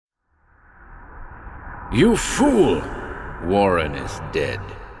You fool! Warren is dead.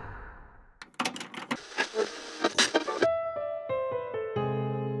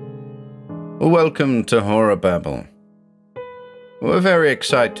 Welcome to HorrorBabble. We're very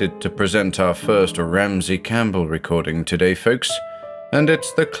excited to present our first Ramsey Campbell recording today, folks, and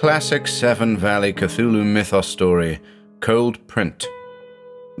it's the classic Severn Valley Cthulhu Mythos story, Cold Print.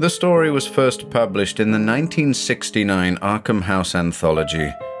 The story was first published in the 1969 Arkham House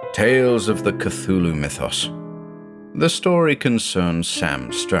anthology, Tales of the Cthulhu Mythos. The story concerns Sam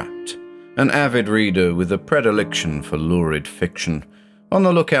Strutt, an avid reader with a predilection for lurid fiction, on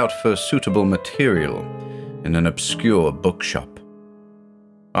the lookout for suitable material in an obscure bookshop.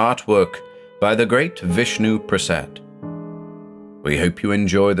 Artwork by the great Vishnu Prasad. We hope you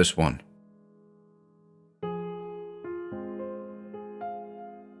enjoy this one.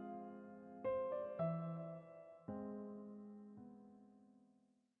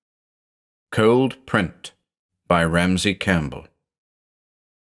 Cold Print by Ramsey Campbell.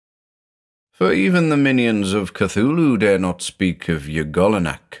 For even the minions of Cthulhu dare not speak of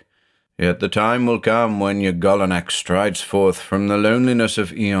Ygolinak, yet the time will come when Ygolinak strides forth from the loneliness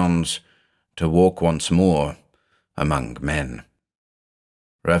of eons to walk once more among men.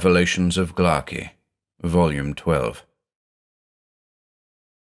 Revelations of Glarkey, Volume 12.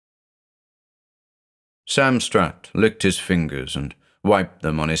 Sam Strutt licked his fingers and wiped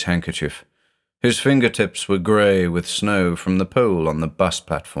them on his handkerchief. His fingertips were grey with snow from the pole on the bus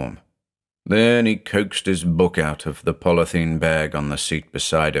platform. Then he coaxed his book out of the polythene bag on the seat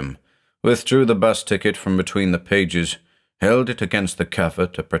beside him, withdrew the bus ticket from between the pages, held it against the cover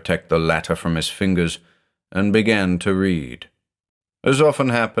to protect the latter from his fingers, and began to read. As often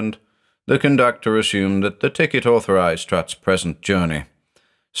happened, the conductor assumed that the ticket authorized Strutt's present journey.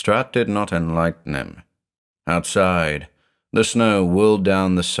 Strutt did not enlighten him. Outside, the snow whirled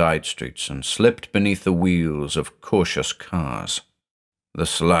down the side streets and slipped beneath the wheels of cautious cars. The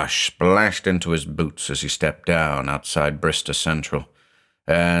slush splashed into his boots as he stepped down outside Bristol Central,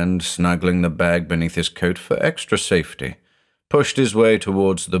 and, snuggling the bag beneath his coat for extra safety, pushed his way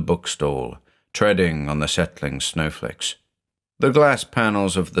towards the bookstall, treading on the settling snowflakes. The glass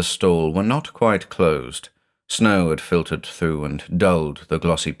panels of the stall were not quite closed. Snow had filtered through and dulled the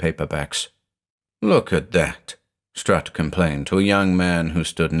glossy paperbacks. "Look at that," Strutt complained to a young man who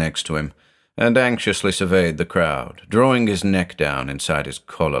stood next to him, and anxiously surveyed the crowd, drawing his neck down inside his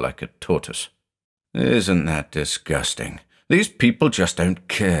collar like a tortoise. "Isn't that disgusting? These people just don't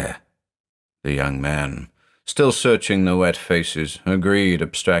care." The young man, still searching the wet faces, agreed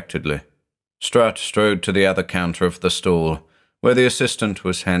abstractedly. Strutt strode to the other counter of the stall, where the assistant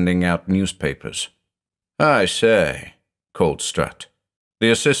was handing out newspapers. "I say," called Strutt.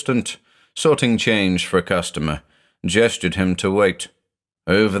 The assistant, sorting change for a customer, gestured him to wait.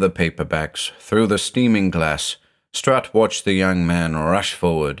 Over the paperbacks, through the steaming glass, Strutt watched the young man rush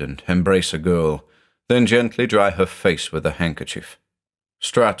forward and embrace a girl, then gently dry her face with a handkerchief.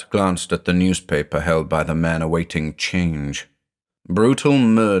 Strutt glanced at the newspaper held by the man awaiting change. "Brutal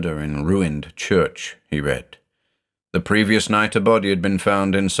murder in ruined church," he read. The previous night a body had been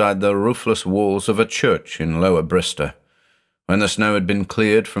found inside the roofless walls of a church in Lower Bristol. When the snow had been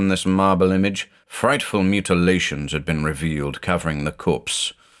cleared from this marble image, frightful mutilations had been revealed covering the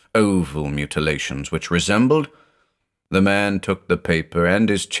corpse, oval mutilations which resembled... The man took the paper and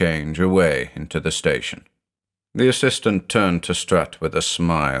his change away into the station. The assistant turned to Strutt with a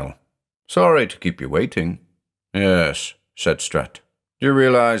smile. "Sorry to keep you waiting." "Yes," said Strutt. "Do you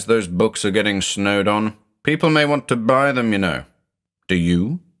realize those books are getting snowed on? People may want to buy them, you know." "Do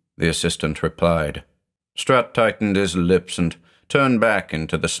you?" the assistant replied. Strutt tightened his lips and turned back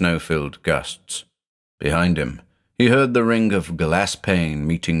into the snow-filled gusts. Behind him, he heard the ring of glass pane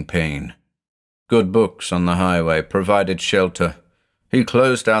meeting pane. Good books on the highway provided shelter. He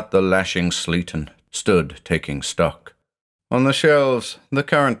closed out the lashing sleet and stood taking stock. On the shelves, the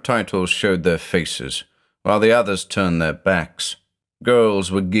current titles showed their faces, while the others turned their backs.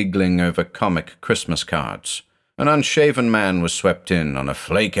 Girls were giggling over comic Christmas cards. An unshaven man was swept in on a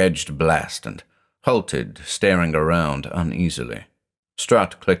flake-edged blast and halted, staring around uneasily.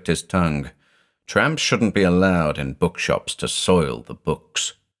 Strutt clicked his tongue. Tramps shouldn't be allowed in bookshops to soil the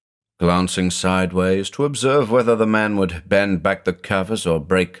books. Glancing sideways to observe whether the man would bend back the covers or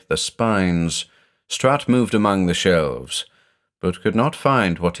break the spines, Strutt moved among the shelves, but could not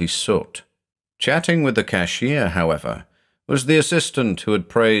find what he sought. Chatting with the cashier, however, was the assistant who had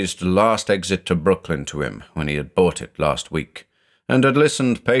praised Last Exit to Brooklyn to him when he had bought it last week, and had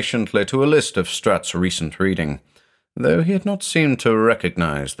listened patiently to a list of Strutt's recent reading, though he had not seemed to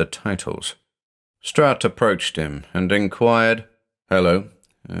recognize the titles. Strutt approached him and inquired, "Hello,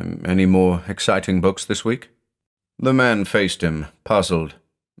 Any more exciting books this week?" The man faced him, puzzled.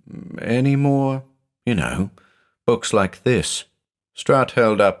 "Any more, books like this?" Strutt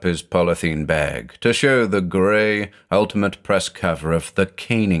held up his polythene bag to show the grey ultimate press cover of The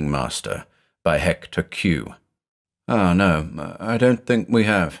Caning Master by Hector Q. "Oh, no, I don't think we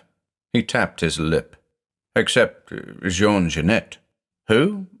have." He tapped his lip. "Except Jean Genet."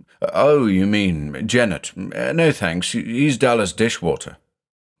 "Who? Oh, you mean Genet. No thanks, he's dull as dishwater."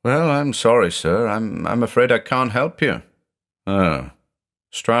 "Well, I'm sorry, sir. I'm afraid I can't help you." "Oh."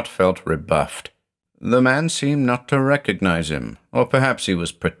 Strutt felt rebuffed. The man seemed not to recognize him, or perhaps he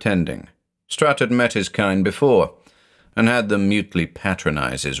was pretending. Strutt had met his kind before, and had them mutely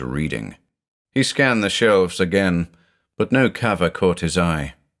patronize his reading. He scanned the shelves again, but no cover caught his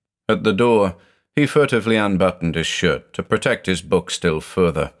eye. At the door, he furtively unbuttoned his shirt to protect his book still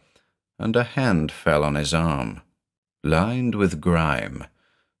further, and a hand fell on his arm. Lined with grime,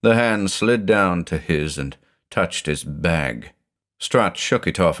 the hand slid down to his and touched his bag. Strutt shook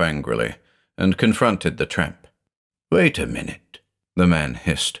it off angrily and confronted the tramp. "Wait a minute," the man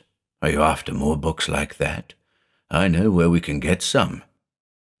hissed. "Are you after more books like that? I know where we can get some."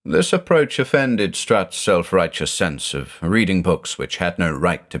 This approach offended Strutt's self-righteous sense of reading books which had no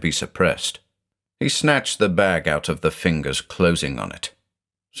right to be suppressed. He snatched the bag out of the fingers closing on it.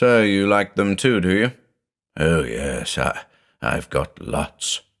 "So you like them too, do you?" "Oh, yes, I've got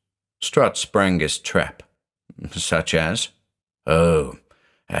lots." Strutt sprang his trap. "Such as?" "Oh,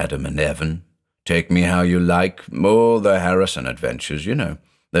 Adam and Evan, Take Me How You Like, all the Harrison adventures,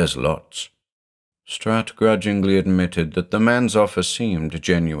 there's lots." Strutt grudgingly admitted that the man's offer seemed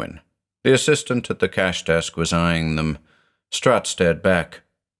genuine. The assistant at the cash desk was eyeing them. Strutt stared back.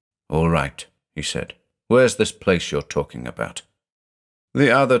 "All right," he said. "Where's this place you're talking about?" The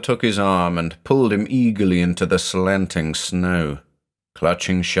other took his arm and pulled him eagerly into the slanting snow.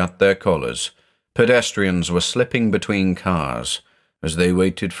 Clutching shut their collars, pedestrians were slipping between cars as they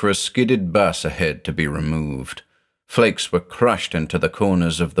waited for a skidded bus ahead to be removed. Flakes were crushed into the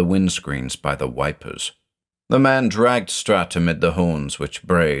corners of the windscreens by the wipers. The man dragged Strutt amid the horns which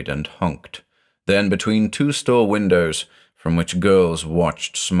brayed and honked, then between two store windows from which girls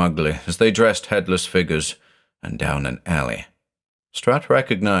watched smugly as they dressed headless figures, and down an alley. Strutt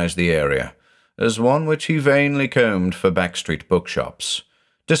recognized the area as one which he vainly combed for backstreet bookshops,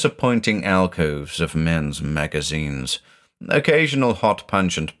 disappointing alcoves of men's magazines, occasional hot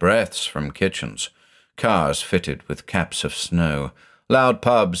pungent breaths from kitchens, cars fitted with caps of snow, loud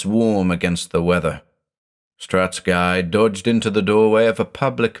pubs warm against the weather. Strutt's guide dodged into the doorway of a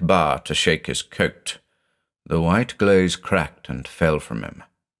public bar to shake his coat. The white glaze cracked and fell from him.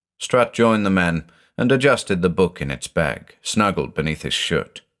 Strutt joined the man and adjusted the book in its bag, snuggled beneath his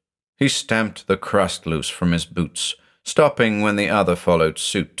shirt. He stamped the crust loose from his boots, stopping when the other followed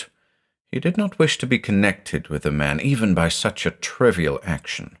suit. He did not wish to be connected with the man, even by such a trivial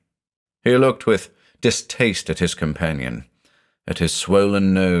action. He looked with distaste at his companion, at his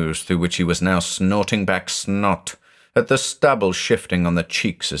swollen nose through which he was now snorting back snot, at the stubble shifting on the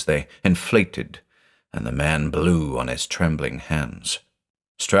cheeks as they inflated, and the man blew on his trembling hands.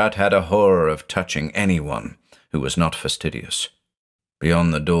 Strutt had a horror of touching anyone who was not fastidious.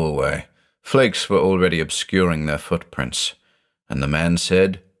 Beyond the doorway, flakes were already obscuring their footprints, and the man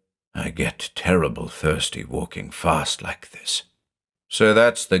said, "I get terrible thirsty walking fast like this." "So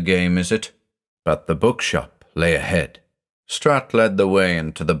that's the game, is it?" But the bookshop lay ahead. Strutt led the way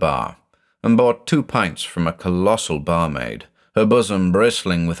into the bar, and bought 2 pints from a colossal barmaid, her bosom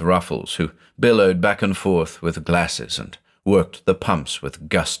bristling with ruffles, who billowed back and forth with glasses and worked the pumps with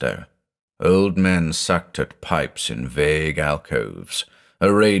gusto. Old men sucked at pipes in vague alcoves.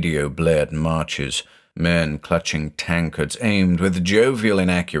 A radio blared marches, men clutching tankards aimed with jovial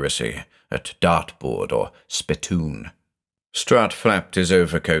inaccuracy at dartboard or spittoon. Strutt flapped his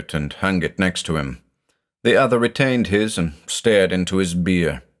overcoat and hung it next to him. The other retained his and stared into his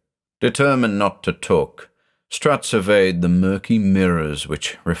beer. Determined not to talk, Strutt surveyed the murky mirrors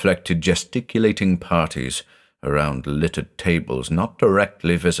which reflected gesticulating parties around littered tables not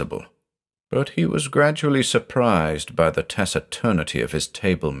directly visible. But he was gradually surprised by the taciturnity of his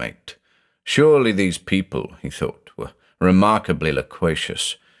table-mate. Surely these people, he thought, were remarkably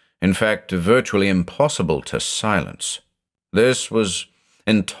loquacious, in fact virtually impossible to silence. This was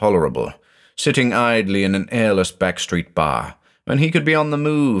intolerable, sitting idly in an airless backstreet bar, when he could be on the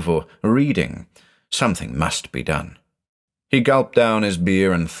move or reading. Something must be done. He gulped down his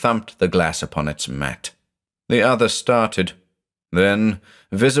beer and thumped the glass upon its mat. The other started. Then,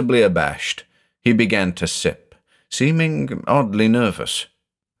 visibly abashed, he began to sip, seeming oddly nervous.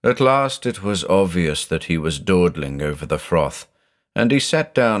 At last it was obvious that he was dawdling over the froth, and he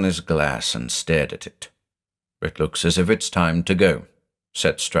set down his glass and stared at it. "It looks as if it's time to go,"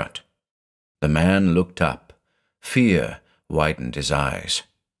 said Strutt. The man looked up. Fear widened his eyes.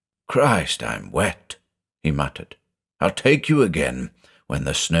 "Christ, I'm wet," he muttered. "I'll take you again when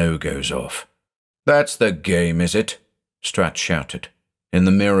the snow goes off." "That's the game, is it?" Strutt shouted. In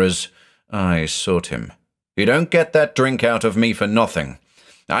the mirror's eyes sought him. "You don't get that drink out of me for nothing.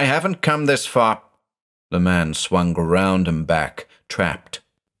 I haven't come this far." The man swung round and back, trapped.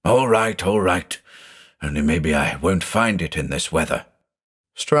 All right. Only maybe I won't find it in this weather."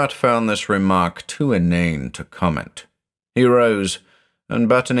 Strutt found this remark too inane to comment. He rose, and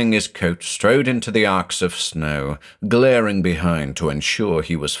buttoning his coat, strode into the arcs of snow, glaring behind to ensure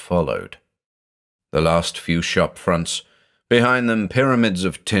he was followed. The last few shop fronts, behind them pyramids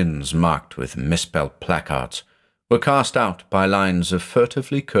of tins marked with misspelled placards, were cast out by lines of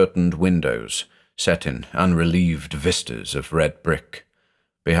furtively curtained windows, set in unrelieved vistas of red brick.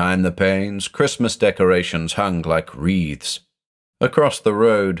 Behind the panes, Christmas decorations hung like wreaths. Across the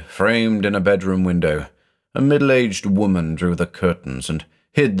road, framed in a bedroom window, a middle-aged woman drew the curtains and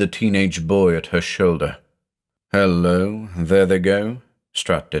hid the teenage boy at her shoulder. "Hello, there they go,"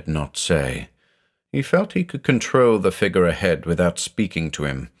 Strutt did not say. He felt he could control the figure ahead without speaking to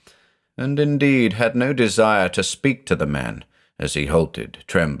him, and indeed had no desire to speak to the man as he halted,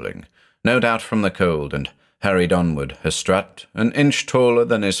 trembling, no doubt from the cold, and hurried onward as Strutt, an inch taller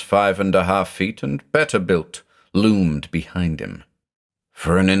than his 5.5 feet and better built, loomed behind him.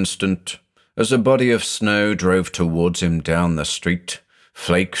 For an instant, as a body of snow drove towards him down the street,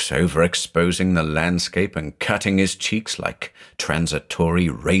 flakes overexposing the landscape and cutting his cheeks like transitory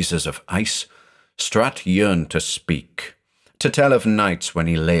razors of ice, Strutt yearned to speak, to tell of nights when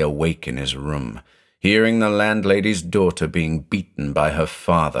he lay awake in his room, hearing the landlady's daughter being beaten by her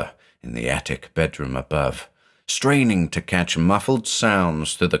father in the attic bedroom above, straining to catch muffled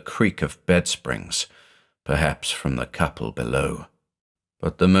sounds through the creak of bedsprings, perhaps from the couple below.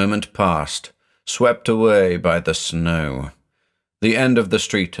 But the moment passed, swept away by the snow. The end of the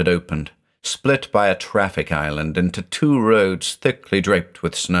street had opened, split by a traffic island into two roads thickly draped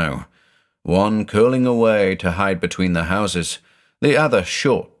with snow, one curling away to hide between the houses, the other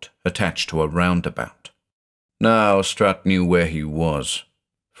short, attached to a roundabout. Now Strutt knew where he was.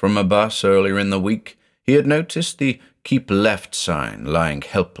 From a bus earlier in the week, he had noticed the "Keep Left" sign lying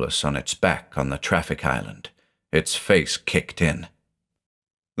helpless on its back on the traffic island, its face kicked in.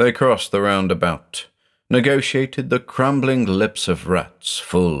 They crossed the roundabout, negotiated the crumbling lips of ruts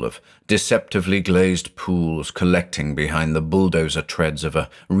full of deceptively glazed pools collecting behind the bulldozer treads of a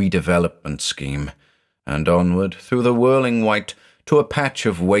redevelopment scheme, and onward through the whirling white to a patch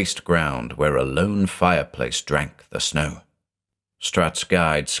of waste ground where a lone fireplace drank the snow. Strutt's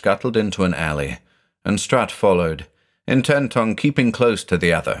guide scuttled into an alley, and Strutt followed, intent on keeping close to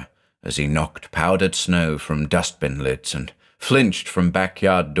the other, as he knocked powdered snow from dustbin lids and flinched from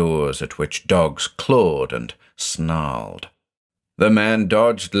backyard doors at which dogs clawed and snarled. The man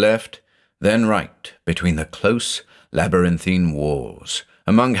dodged left, then right, between the close, labyrinthine walls,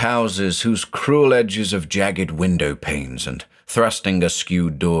 among houses whose cruel edges of jagged window panes and thrusting askew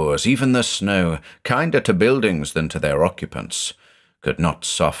doors, even the snow, kinder to buildings than to their occupants, could not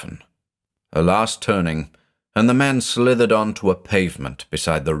soften. A last turning, and the man slithered onto a pavement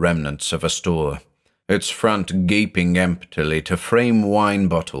beside the remnants of a store, its front gaping emptily to frame wine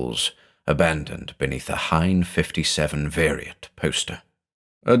bottles abandoned beneath a Hein 57 Variant poster.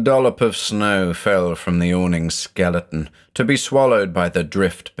 A dollop of snow fell from the awning's skeleton to be swallowed by the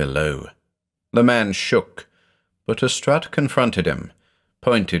drift below. The man shook, but as Strutt confronted him,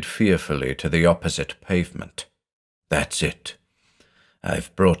 pointed fearfully to the opposite pavement. "That's it.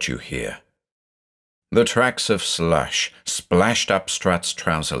 I've brought you here." The tracks of slush splashed up Strutt's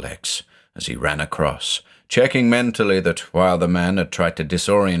trouser legs as he ran across, checking mentally that while the man had tried to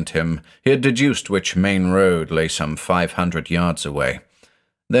disorient him, he had deduced which main road lay some 500 yards away,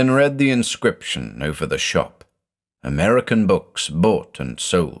 then read the inscription over the shop, "American books bought and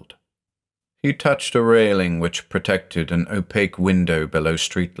sold." He touched a railing which protected an opaque window below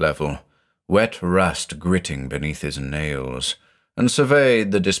street level, wet rust gritting beneath his nails, and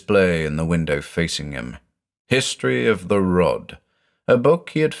surveyed the display in the window facing him. History of the Rod, a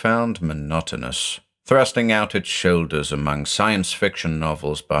book he had found monotonous, thrusting out its shoulders among science fiction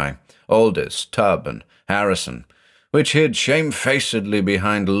novels by Aldous, Tubb, and Harrison, which hid shamefacedly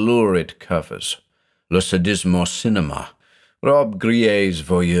behind lurid covers. Le Sadisme au Cinéma, Rob Grier's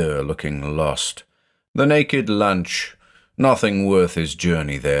voyeur looking lost. The Naked Lunch, nothing worth his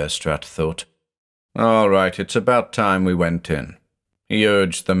journey there, Strutt thought. All right, it's about time we went in. He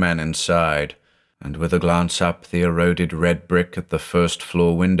urged the man inside, and with a glance up the eroded red brick at the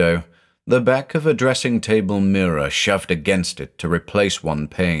first-floor window, the back of a dressing-table mirror shoved against it to replace one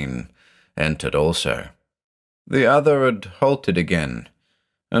pane entered also. The other had halted again,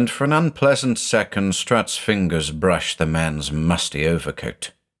 and for an unpleasant second Strutt's fingers brushed the man's musty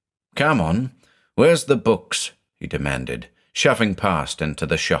overcoat. "Come on, where's the books?" he demanded, shoving past into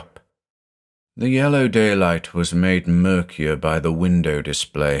the shop. The yellow daylight was made murkier by the window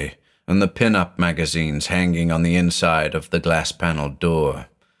display and the pin-up magazines hanging on the inside of the glass-panelled door.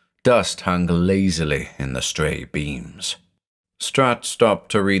 Dust hung lazily in the stray beams. Strutt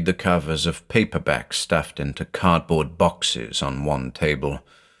stopped to read the covers of paperbacks stuffed into cardboard boxes on one table,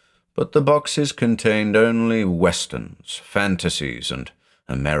 but the boxes contained only westerns, fantasies, and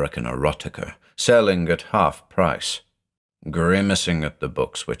American erotica, selling at half price. Grimacing at the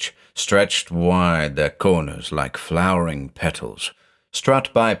books, which stretched wide their corners like flowering petals,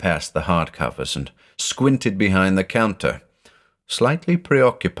 Strutt bypassed the hardcovers and squinted behind the counter, slightly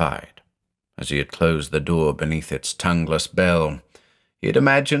preoccupied. As he had closed the door beneath its tongueless bell, he had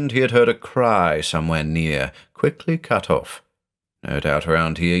imagined he had heard a cry somewhere near, quickly cut off. No doubt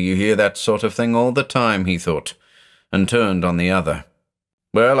around here you hear that sort of thing all the time, he thought, and turned on the other.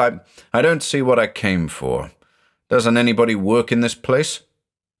 "Well, I don't see what I came for. Doesn't anybody work in this place?"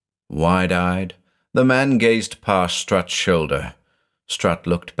 Wide-eyed, the man gazed past Strutt's shoulder. Strutt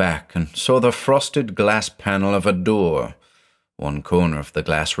looked back and saw the frosted glass panel of a door, one corner of the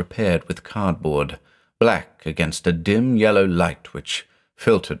glass repaired with cardboard, black against a dim yellow light which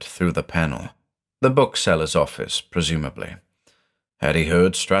filtered through the panel. The bookseller's office, presumably. Had he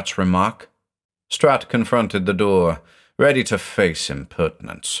heard Strutt's remark? Strutt confronted the door, ready to face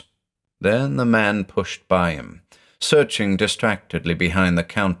impertinence. Then the man pushed by him, searching distractedly behind the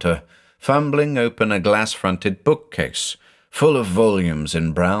counter, fumbling open a glass-fronted bookcase full of volumes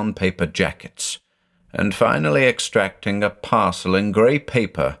in brown paper jackets, and finally extracting a parcel in grey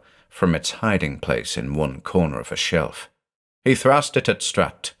paper from its hiding place in one corner of a shelf. He thrust it at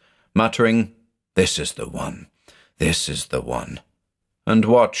Strutt, muttering, "This is the one, this is the one," and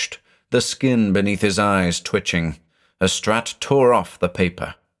watched, the skin beneath his eyes twitching, as Strutt tore off the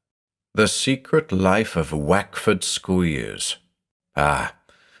paper. The Secret Life of Wackford Squeers. "Ah,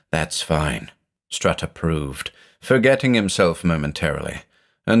 that's fine," Strutt approved, forgetting himself momentarily,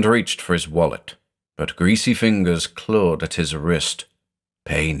 and reached for his wallet, but greasy fingers clawed at his wrist.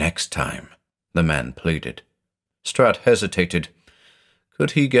 "Pay next time," the man pleaded. Strutt hesitated.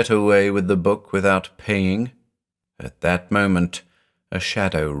 Could he get away with the book without paying? At that moment, a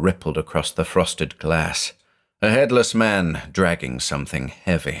shadow rippled across the frosted glass, a headless man dragging something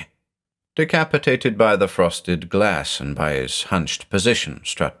heavy. Decapitated by the frosted glass and by his hunched position,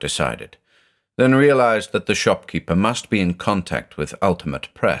 Strutt decided, then realized that the shopkeeper must be in contact with ultimate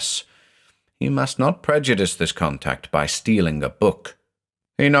press. He must not prejudice this contact by stealing a book.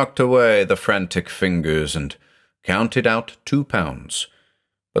 He knocked away the frantic fingers and counted out £2,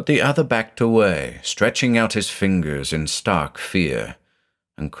 but the other backed away, stretching out his fingers in stark fear,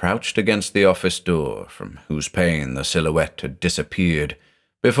 and crouched against the office door, from whose pane the silhouette had disappeared,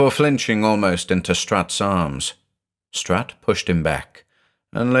 before flinching almost into Strutt's arms. Strutt pushed him back,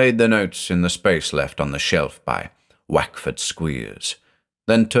 and laid the notes in the space left on the shelf by Wackford Squeers,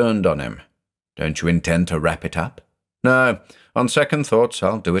 then turned on him. "Don't you intend to wrap it up?" "No, on second thoughts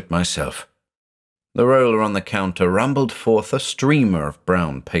I'll do it myself." The roller on the counter rumbled forth a streamer of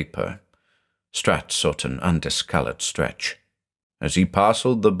brown paper. Strutt sought an undiscoloured stretch. As he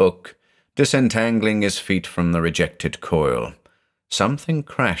parcelled the book, disentangling his feet from the rejected coil, something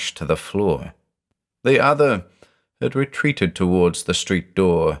crashed to the floor. The other had retreated towards the street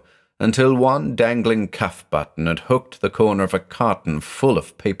door until one dangling cuff button had hooked the corner of a carton full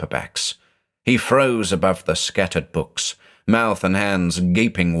of paperbacks. He froze above the scattered books, mouth and hands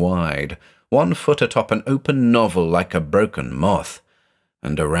gaping wide, one foot atop an open novel like a broken moth,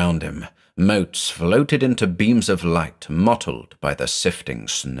 and around him motes floated into beams of light mottled by the sifting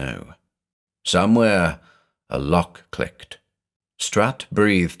snow. Somewhere a lock clicked. Strutt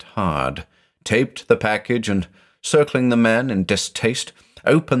breathed hard, taped the package, and, circling the man in distaste,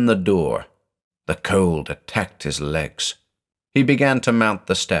 opened the door. The cold attacked his legs. He began to mount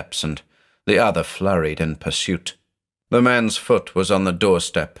the steps, and the other flurried in pursuit. The man's foot was on the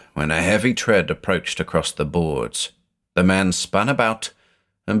doorstep when a heavy tread approached across the boards. The man spun about,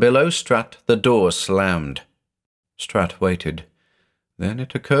 and below Strutt the door slammed. Strutt waited. Then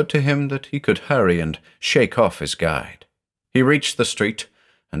it occurred to him that he could hurry and shake off his guide. He reached the street,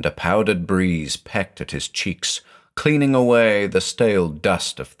 and a powdered breeze pecked at his cheeks, cleaning away the stale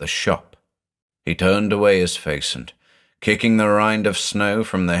dust of the shop. He turned away his face and kicking the rind of snow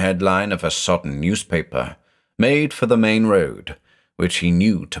from the headline of a sodden newspaper, made for the main road, which he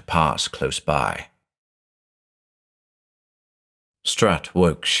knew to pass close by. Strutt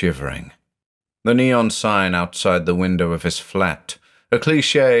woke shivering. The neon sign outside the window of his flat, a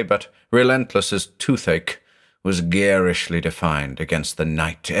cliché but relentless as toothache, was garishly defined against the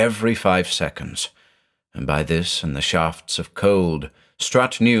night every 5 seconds, and by this and the shafts of cold,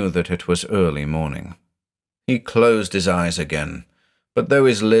 Strutt knew that it was early morning. He closed his eyes again, but though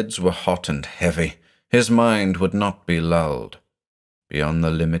his lids were hot and heavy, his mind would not be lulled. Beyond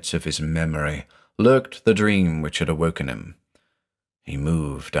the limits of his memory lurked the dream which had awoken him. He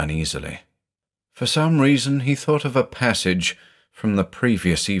moved uneasily. For some reason he thought of a passage from the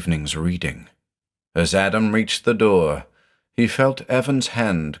previous evening's reading. As Adam reached the door, he felt Evan's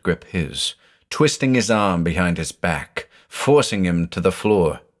hand grip his, twisting his arm behind his back, forcing him to the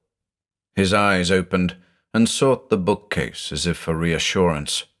floor. His eyes opened and sought the bookcase as if for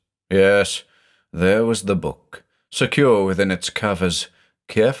reassurance. Yes, there was the book, secure within its covers,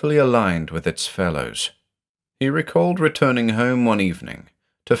 carefully aligned with its fellows. He recalled returning home one evening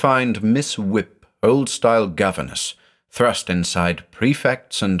to find Miss Whip, old-style governess, thrust inside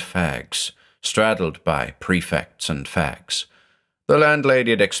Prefects and Fags, straddled by Prefects and Fags. The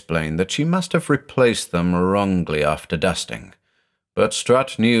landlady had explained that she must have replaced them wrongly after dusting, but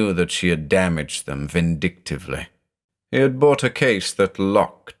Strutt knew that she had damaged them vindictively. He had bought a case that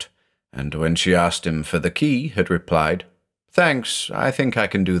locked, and when she asked him for the key, had replied, "Thanks, I think I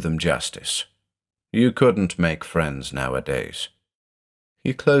can do them justice." You couldn't make friends nowadays.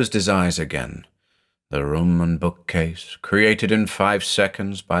 He closed his eyes again. The room and bookcase, created in 5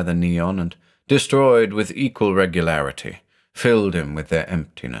 seconds by the neon and destroyed with equal regularity, filled him with their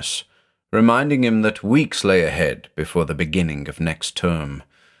emptiness, reminding him that weeks lay ahead before the beginning of next term,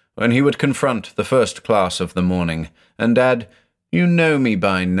 when he would confront the first class of the morning and add, "You know me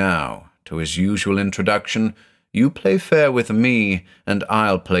by now," to his usual introduction, "You play fair with me, and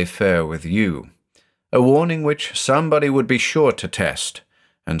I'll play fair with you," a warning which somebody would be sure to test,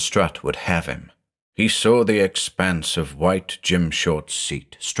 and Strutt would have him. He saw the expanse of white gym shorts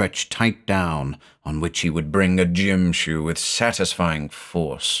seat stretched tight down, on which he would bring a gym shoe with satisfying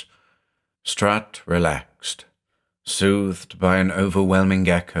force. Strutt relaxed, soothed by an overwhelming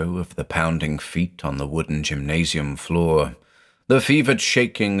echo of the pounding feet on the wooden gymnasium floor, the fevered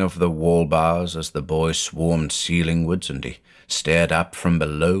shaking of the wall bars as the boy swarmed ceilingwards and he stared up from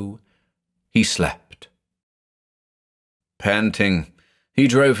below. He slept. Panting, he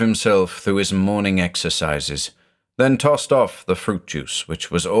drove himself through his morning exercises, then tossed off the fruit juice,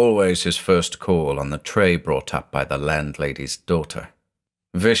 which was always his first call on the tray brought up by the landlady's daughter.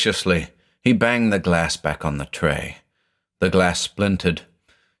 Viciously, he banged the glass back on the tray. The glass splintered.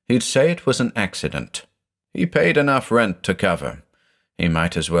 He'd say it was an accident. He paid enough rent to cover. He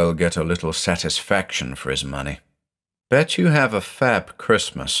might as well get a little satisfaction for his money. "Bet you have a fab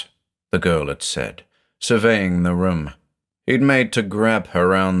Christmas," the girl had said, surveying the room. He'd made to grab her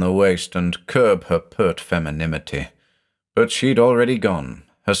round the waist and curb her pert femininity. But she'd already gone,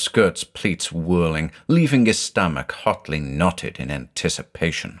 her skirt's pleats whirling, leaving his stomach hotly knotted in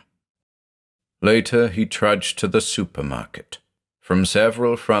anticipation. Later he trudged to the supermarket. From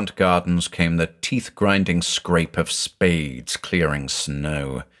several front gardens came the teeth-grinding scrape of spades clearing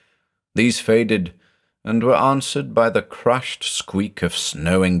snow. These faded and were answered by the crushed squeak of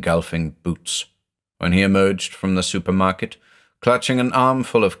snow-engulfing boots. When he emerged from the supermarket, clutching an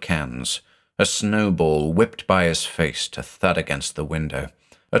armful of cans, a snowball whipped by his face to thud against the window,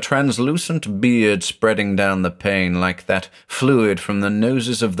 a translucent beard spreading down the pane like that fluid from the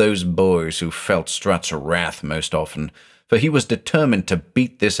noses of those boys who felt Strutt's wrath most often, for he was determined to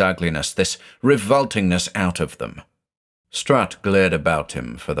beat this ugliness, this revoltingness out of them. Strutt glared about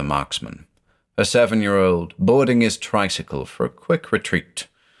him for the marksman, a 7-year-old boarding his tricycle for a quick retreat.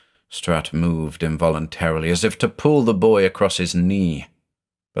 Strutt moved involuntarily, as if to pull the boy across his knee.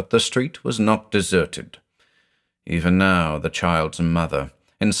 But the street was not deserted. Even now the child's mother,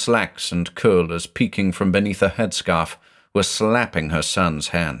 in slacks and curlers peeking from beneath a headscarf, was slapping her son's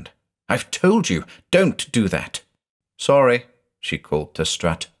hand. "I've told you, don't do that." "Sorry," she called to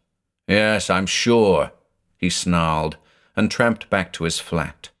Strutt. "Yes, I'm sure," he snarled, and tramped back to his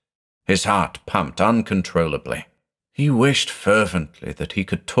flat. His heart pumped uncontrollably. He wished fervently that he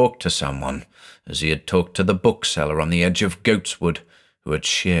could talk to someone, as he had talked to the bookseller on the edge of Goatswood, who had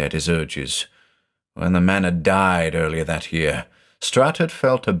shared his urges. When the man had died earlier that year, Strutt had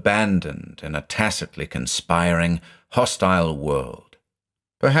felt abandoned in a tacitly conspiring, hostile world.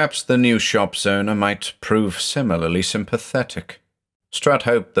 Perhaps the new shop's owner might prove similarly sympathetic. Strutt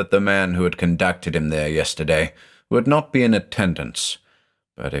hoped that the man who had conducted him there yesterday would not be in attendance,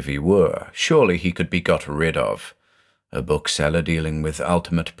 but if he were, surely he could be got rid of. A bookseller dealing with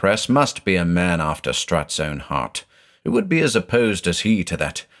Ultimate Press must be a man after Strutt's own heart, who would be as opposed as he to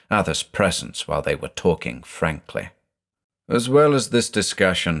that other's presence while they were talking frankly. As well as this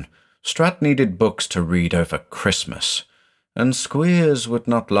discussion, Strutt needed books to read over Christmas, and Squeers would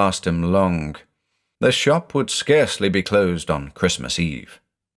not last him long. The shop would scarcely be closed on Christmas Eve.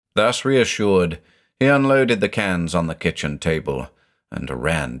 Thus reassured, he unloaded the cans on the kitchen table and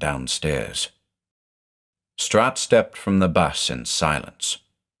ran downstairs. Strutt stepped from the bus in silence.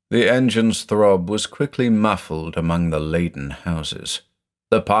 The engine's throb was quickly muffled among the laden houses.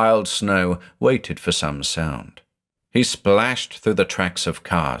 The piled snow waited for some sound. He splashed through the tracks of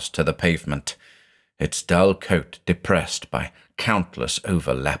cars to the pavement, its dull coat depressed by countless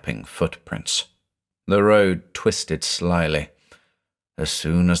overlapping footprints. The road twisted slyly. As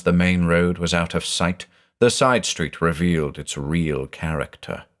soon as the main road was out of sight, the side street revealed its real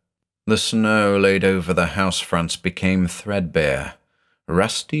character. The snow laid over the house fronts became threadbare.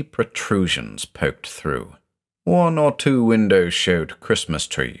 Rusty protrusions poked through. One or two windows showed Christmas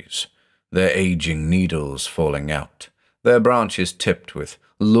trees, their aging needles falling out, their branches tipped with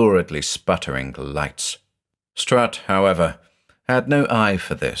luridly sputtering lights. Strutt, however, had no eye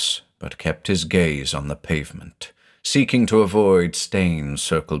for this, but kept his gaze on the pavement, seeking to avoid stains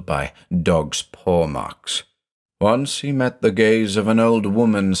circled by dogs' paw marks. Once he met the gaze of an old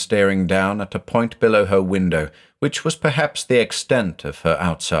woman staring down at a point below her window, which was perhaps the extent of her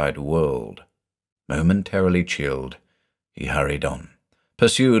outside world. Momentarily chilled, he hurried on,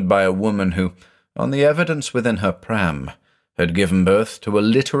 pursued by a woman who, on the evidence within her pram, had given birth to a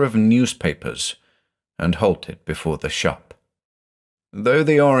litter of newspapers, and halted before the shop. Though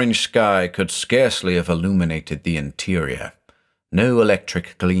the orange sky could scarcely have illuminated the interior, no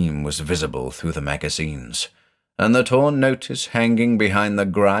electric gleam was visible through the magazines, and the torn notice hanging behind the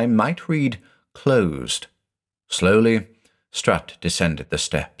grime might read "Closed." Slowly, Strutt descended the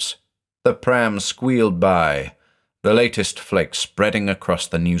steps. The pram squealed by, the latest flakes spreading across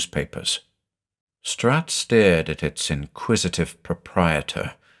the newspapers. Strutt stared at its inquisitive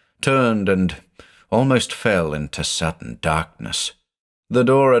proprietor, turned and almost fell into sudden darkness. The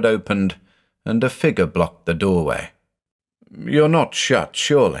door had opened, and a figure blocked the doorway. "You're not shut,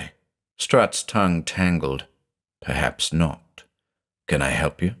 surely?" Strutt's tongue tangled. "Perhaps not. Can I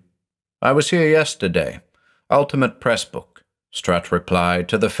help you?" "I was here yesterday. Ultimate Press book," Strutt replied,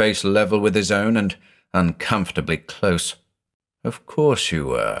 to the face level with his own and uncomfortably close. "Of course you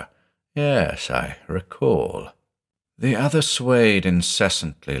were. Yes, I recall." The other swayed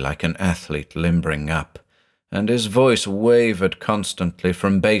incessantly like an athlete limbering up, and his voice wavered constantly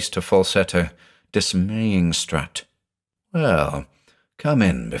from bass to falsetto, dismaying Strutt. "Well, come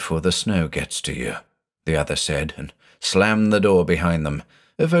in before the snow gets to you," the other said, and slammed the door behind them,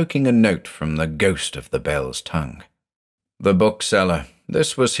 evoking a note from the ghost of the bell's tongue. The bookseller,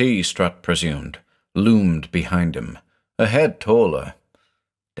 this was he, Strutt presumed, loomed behind him, a head taller.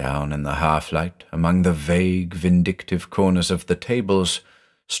 Down in the half-light, among the vague, vindictive corners of the tables,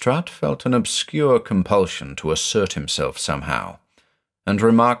 Strutt felt an obscure compulsion to assert himself somehow, and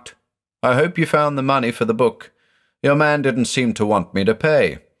remarked, "I hope you found the money for the book. Your man didn't seem to want me to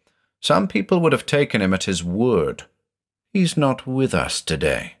pay. Some people would have taken him at his word. He's not with us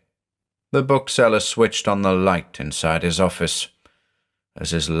today." The bookseller switched on the light inside his office.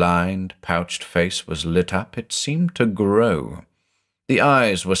 As his lined, pouched face was lit up, it seemed to grow. The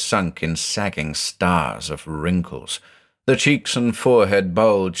eyes were sunk in sagging stars of wrinkles. The cheeks and forehead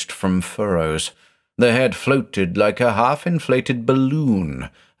bulged from furrows. The head floated like a half-inflated balloon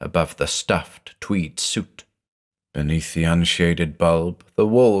above the stuffed tweed suit. Beneath the unshaded bulb, the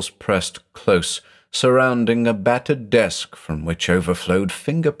walls pressed close, surrounding a battered desk from which overflowed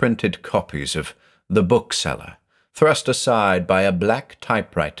finger-printed copies of The Bookseller, thrust aside by a black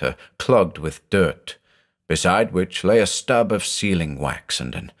typewriter clogged with dirt, beside which lay a stub of sealing wax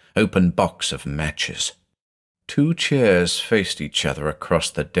and an open box of matches. 2 chairs faced each other across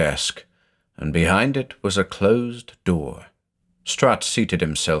the desk, and behind it was a closed door. Strutt seated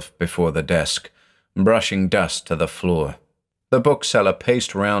himself before the desk, brushing dust to the floor. The bookseller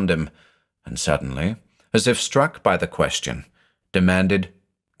paced round him, and suddenly, as if struck by the question, demanded,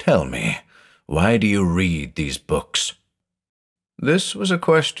 "Tell me, why do you read these books?" This was a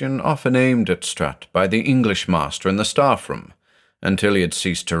question often aimed at Strutt by the English master in the staff-room, until he had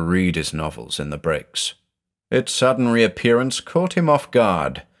ceased to read his novels in the breaks. Its sudden reappearance caught him off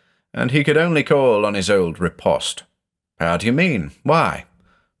guard, and he could only call on his old riposte. "How do you mean? Why?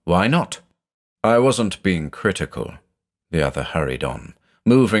 Why not?" "I wasn't being critical," the other hurried on,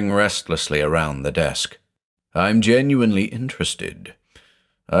 moving restlessly around the desk. I'm genuinely interested.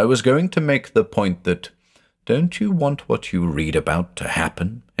 I was going to make the point that, don't you want what you read about to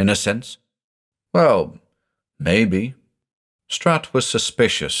happen, in a sense? Well, maybe. Strutt was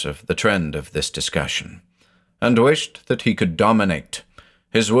suspicious of the trend of this discussion, and wished that he could dominate.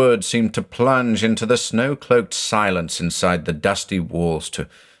 His words seemed to plunge into the snow-cloaked silence inside the dusty walls to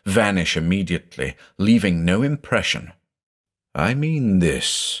vanish immediately, leaving no impression. I mean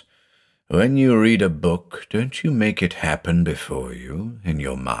this. When you read a book, don't you make it happen before you, in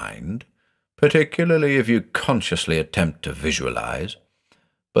your mind? Particularly if you consciously attempt to visualize.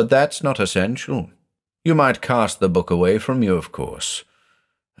 But that's not essential. You might cast the book away from you, of course.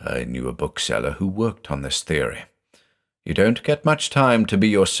 I knew a bookseller who worked on this theory. You don't get much time to be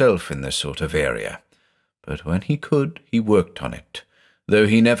yourself in this sort of area. But when he could, he worked on it, though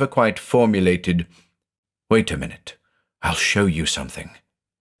he never quite formulated, "Wait a minute, I'll show you something."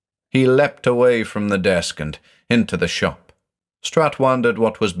 He leapt away from the desk and into the shop. Strutt wondered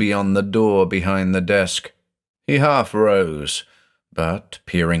what was beyond the door behind the desk. He half rose, but,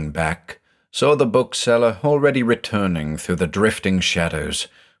 peering back, saw the bookseller already returning through the drifting shadows,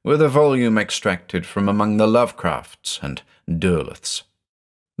 with a volume extracted from among the Lovecrafts and Derleths.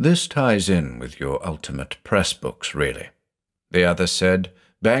 "This ties in with your ultimate press books, really," the other said,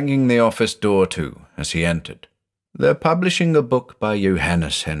 banging the office door to as he entered. "They're publishing a book by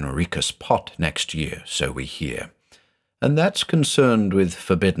Johannes Henricus Pott next year, so we hear. And that's concerned with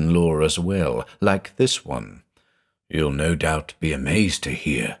forbidden lore as well, like this one. You'll no doubt be amazed to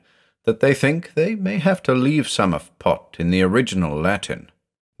hear that they think they may have to leave some of Pott in the original Latin.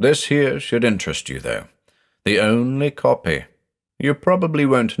 This here should interest you, though. The only copy. You probably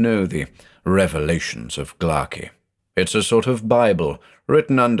won't know the Revelations of Glarkey. It's a sort of Bible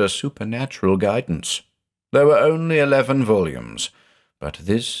written under supernatural guidance. There were only 11 volumes, but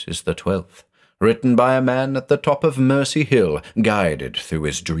this is the 12th, written by a man at the top of Mercy Hill, guided through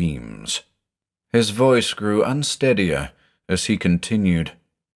his dreams." His voice grew unsteadier as he continued.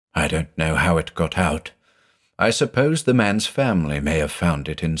 "I don't know how it got out. I suppose the man's family may have found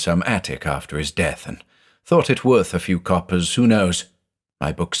it in some attic after his death and thought it worth a few coppers, who knows?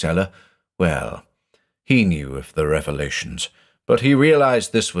 My bookseller, well, he knew of the Revelations, but he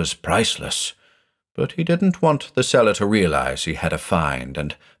realized this was priceless. But he didn't want the seller to realize he had a find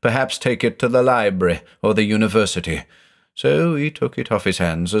and perhaps take it to the library or the university, so he took it off his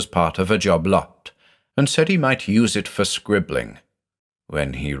hands as part of a job lot and said he might use it for scribbling.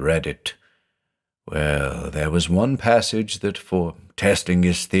 When he read it, well, there was one passage that, for testing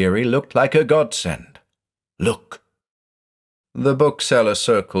his theory, looked like a godsend. Look." The bookseller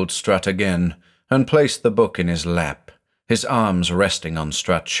circled Strutt again and placed the book in his lap, his arms resting on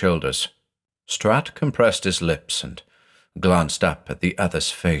Strutt's shoulders. Strutt compressed his lips and glanced up at the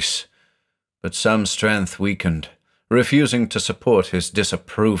other's face, but some strength weakened, refusing to support his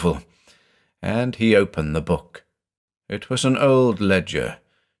disapproval, and he opened the book. It was an old ledger,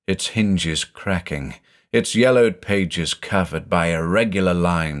 its hinges cracking, its yellowed pages covered by irregular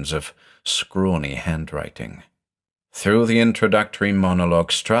lines of scrawny handwriting. Through the introductory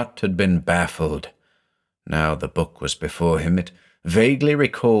monologue, Strutt had been baffled. Now the book was before him, it vaguely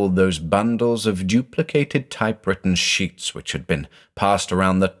recalled those bundles of duplicated typewritten sheets which had been passed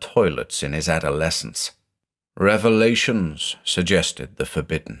around the toilets in his adolescence. "Revelations," suggested the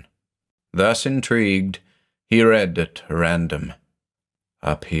forbidden. Thus intrigued, he read at random.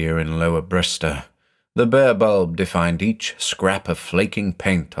 Up here in Lower Bristol, the bare bulb defined each scrap of flaking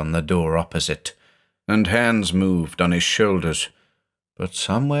paint on the door opposite, and hands moved on his shoulders. But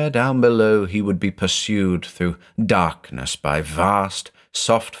somewhere down below he would be pursued through darkness by vast,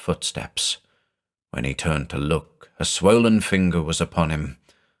 soft footsteps. When he turned to look, a swollen finger was upon him.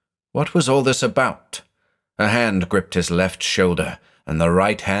 What was all this about? A hand gripped his left shoulder, and the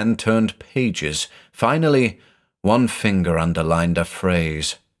right hand turned pages. Finally, one finger underlined a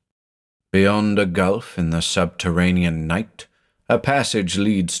phrase. Beyond a gulf in the subterranean night, a passage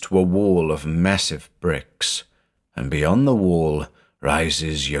leads to a wall of massive bricks, and beyond the wall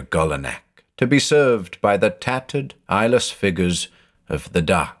rises Ygolinak, to be served by the tattered, eyeless figures of the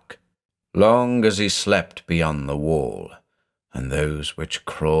dark. Long as he slept beyond the wall, and those which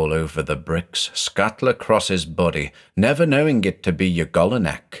crawl over the bricks scuttle across his body, never knowing it to be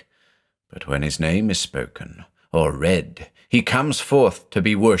Ygolinak. But when his name is spoken, or read, he comes forth to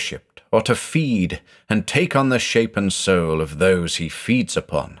be worshipped, or to feed, and take on the shape and soul of those he feeds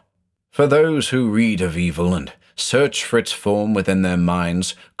upon. For those who read of evil and search for its form within their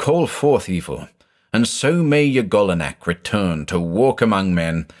minds, call forth evil, and so may Ygolinak return to walk among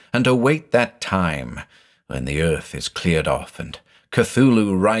men and await that time when the earth is cleared off and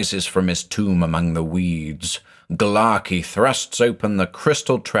Cthulhu rises from his tomb among the weeds. Glarkey thrusts open the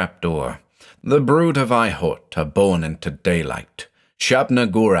crystal trapdoor. The brood of Ihort are born into daylight.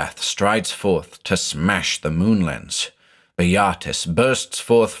 Shabna-Gorath strides forth to smash the moonlens. Beatis bursts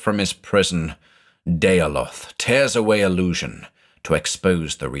forth from his prison. Daoloth tears away illusion to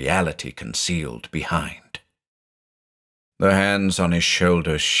expose the reality concealed behind. The hands on his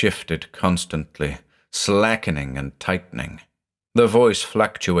shoulders shifted constantly, slackening and tightening. The voice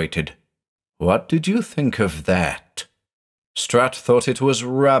fluctuated. "What did you think of that?" Strutt thought it was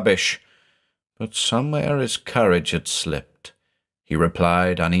rubbish, but somewhere his courage had slipped. He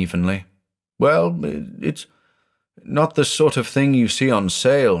replied unevenly, "Well, it's not the sort of thing you see on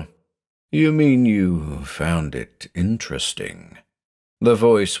sale." "You mean you found it interesting?" The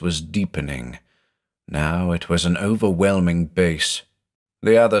voice was deepening. Now it was an overwhelming bass.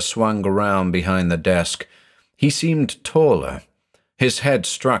 The other swung around behind the desk. He seemed taller. His head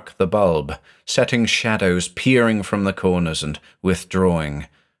struck the bulb, setting shadows peering from the corners and withdrawing,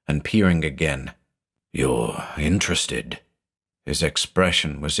 and peering again. "You're interested?" His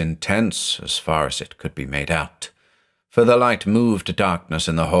expression was intense as far as it could be made out, for the light moved darkness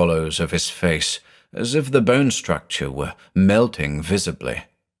in the hollows of his face, as if the bone structure were melting visibly.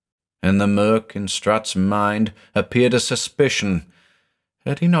 In the murk in Strutt's mind appeared a suspicion.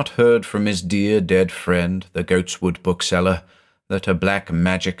 Had he not heard from his dear dead friend, the Goatswood bookseller, that a black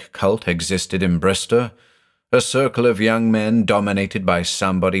magic cult existed in Bristol? A circle of young men dominated by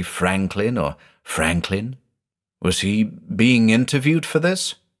somebody Franklin or Franklin? Was he being interviewed for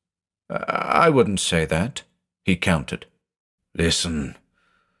this? "I wouldn't say that," he countered. "Listen,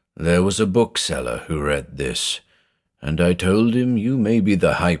 there was a bookseller who read this, and I told him you may be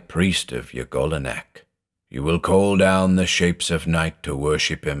the high priest of Yagolanek. You will call down the shapes of night to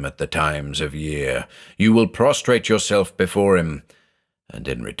worship him at the times of year. You will prostrate yourself before him, and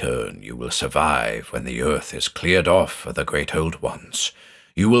in return you will survive when the earth is cleared off for the great old ones.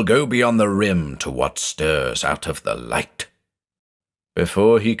 You will go beyond the rim to what stirs out of the light."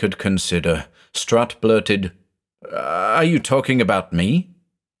 Before he could consider, Strutt blurted, "Are you talking about me?"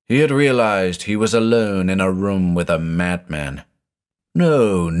 He had realized he was alone in a room with a madman.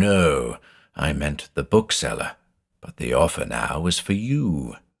 No, I meant the bookseller, but the offer now is for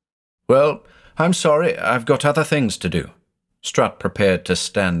you." "Well, I'm sorry, I've got other things to do." Strutt prepared to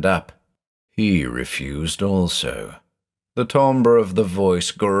stand up. He refused also. The timbre of the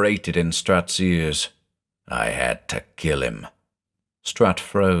voice grated in Strutt's ears. "I had to kill him." Strutt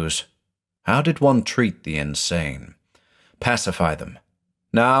froze. How did one treat the insane? Pacify them.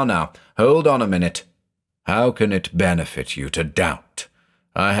 Now, hold on a minute. How can it benefit you to doubt?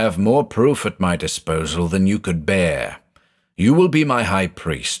 I have more proof at my disposal than you could bear. You will be my high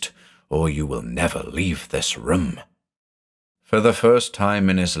priest, or you will never leave this room." For the first time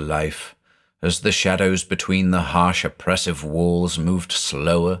in his life, as the shadows between the harsh, oppressive walls moved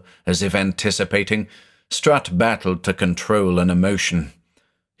slower, as if anticipating, Strutt battled to control an emotion.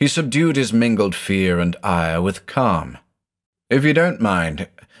 He subdued his mingled fear and ire with calm. "If you don't mind,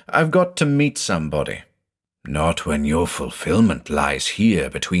 I've got to meet somebody." "Not when your fulfillment lies here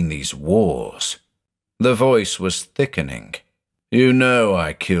between these walls." The voice was thickening. "You know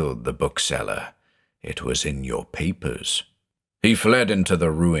I killed the bookseller. It was in your papers. He fled into the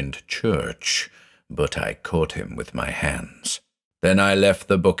ruined church, but I caught him with my hands. Then I left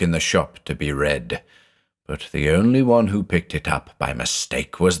the book in the shop to be read, but the only one who picked it up by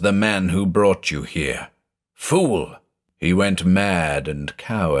mistake was the man who brought you here. Fool! He went mad and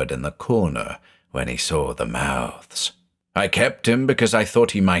cowered in the corner when he saw the mouths. I kept him because I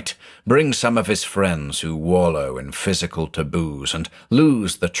thought he might bring some of his friends who wallow in physical taboos and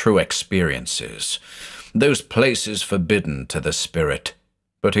lose the true experiences, those places forbidden to the spirit.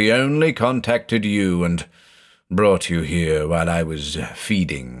 But he only contacted you and brought you here while I was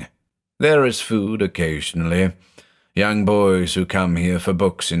feeding. There is food occasionally. Young boys who come here for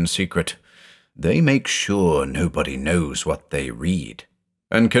books in secret. They make sure nobody knows what they read,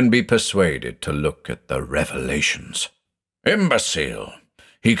 and can be persuaded to look at the revelations. Imbecile!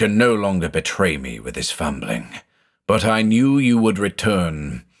 He can no longer betray me with his fumbling. But I knew you would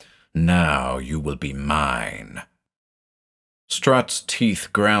return. Now you will be mine." Strutt's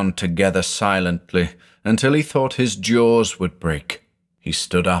teeth ground together silently until he thought his jaws would break. He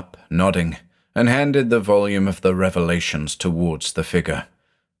stood up, nodding, and handed the volume of the Revelations towards the figure.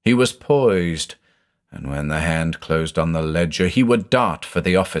 He was poised, and when the hand closed on the ledger, he would dart for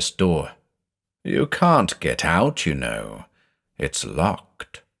the office door. "You can't get out, you know. It's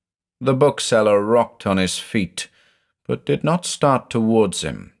locked." The bookseller rocked on his feet, but did not start towards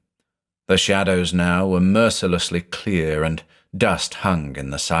him. The shadows now were mercilessly clear and dust hung in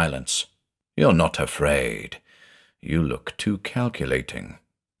the silence. "You're not afraid. You look too calculating.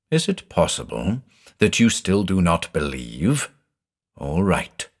 Is it possible that you still do not believe? All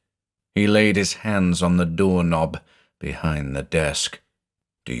right." He laid his hands on the doorknob behind the desk.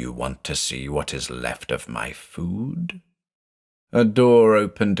 "Do you want to see what is left of my food?" A door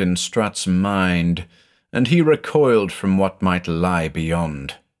opened in Strutt's mind, and he recoiled from what might lie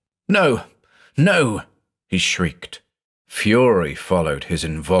beyond. "No! No!" he shrieked. Fury followed his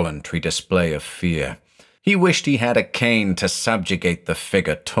involuntary display of fear. He wished he had a cane to subjugate the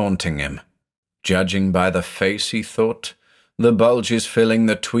figure taunting him. Judging by the face, he thought, the bulges filling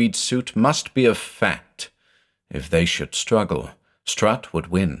the tweed suit must be of fat. If they should struggle, Strutt would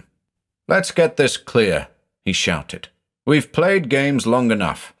win. "Let's get this clear," he shouted. "We've played games long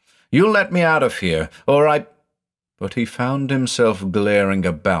enough. You'll let me out of here, or I—" But he found himself glaring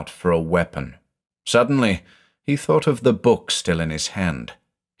about for a weapon. Suddenly, he thought of the book still in his hand.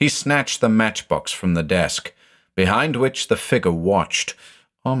 He snatched the matchbox from the desk, behind which the figure watched,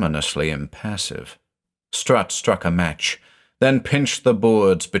 ominously impassive. Strutt struck a match, then pinched the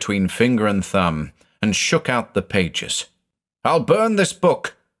boards between finger and thumb, and shook out the pages. "I'll burn this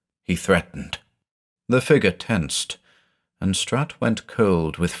book," he threatened. The figure tensed, and Strutt went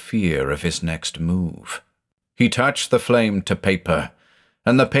cold with fear of his next move. He touched the flame to paper,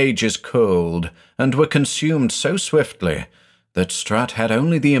 and the pages cooled and were consumed so swiftly that Strutt had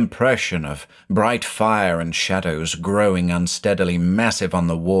only the impression of bright fire and shadows growing unsteadily massive on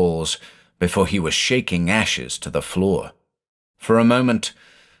the walls before he was shaking ashes to the floor. For a moment,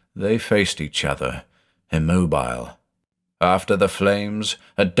 they faced each other, immobile. After the flames,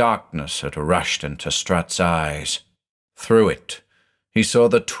 a darkness had rushed into Strutt's eyes. Through it, he saw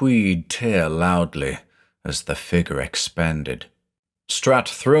the tweed tear loudly as the figure expanded. Strutt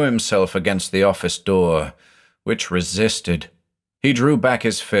threw himself against the office door, which resisted. He drew back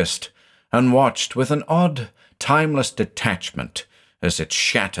his fist and watched with an odd, timeless detachment as it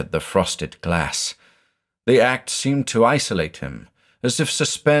shattered the frosted glass. The act seemed to isolate him, as if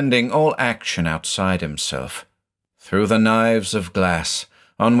suspending all action outside himself. Through the knives of glass,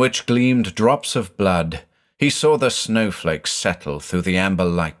 on which gleamed drops of blood, he saw the snowflakes settle through the amber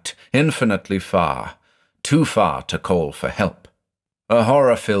light, infinitely far, too far to call for help. A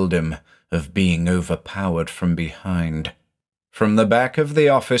horror filled him of being overpowered from behind. From the back of the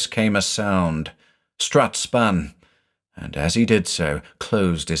office came a sound. Strutt spun, and as he did so,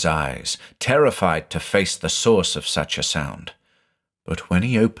 closed his eyes, terrified to face the source of such a sound. But when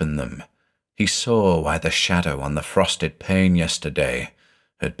he opened them, he saw why the shadow on the frosted pane yesterday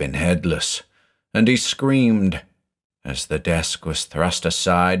had been headless, and he screamed as the desk was thrust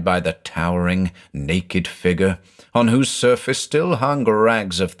aside by the towering, naked figure on whose surface still hung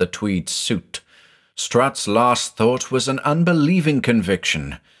rags of the tweed suit. Strutt's last thought was an unbelieving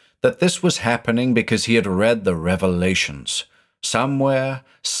conviction that this was happening because he had read the Revelations. Somewhere,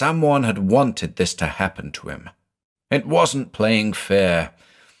 someone had wanted this to happen to him. It wasn't playing fair.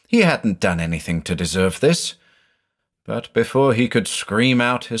 He hadn't done anything to deserve this. But before he could scream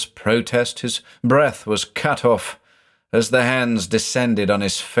out his protest, his breath was cut off as the hands descended on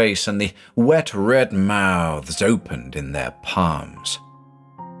his face and the wet red mouths opened in their palms.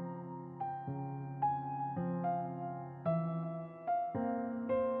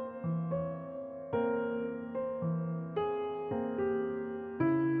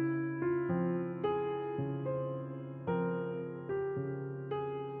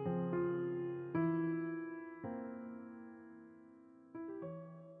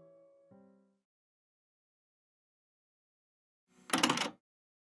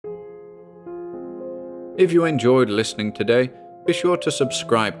 If you enjoyed listening today, be sure to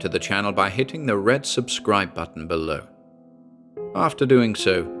subscribe to the channel by hitting the red subscribe button below. After doing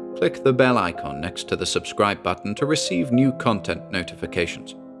so, click the bell icon next to the subscribe button to receive new content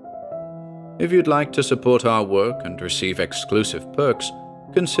notifications. If you'd like to support our work and receive exclusive perks,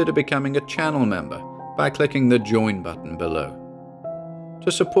 consider becoming a channel member by clicking the join button below.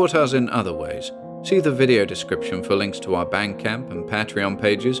 To support us in other ways, see the video description for links to our Bandcamp and Patreon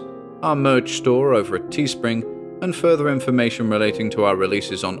pages, our merch store over at Teespring, and further information relating to our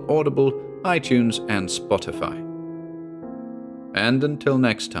releases on Audible, iTunes, and Spotify. And until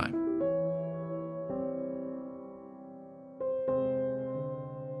next time,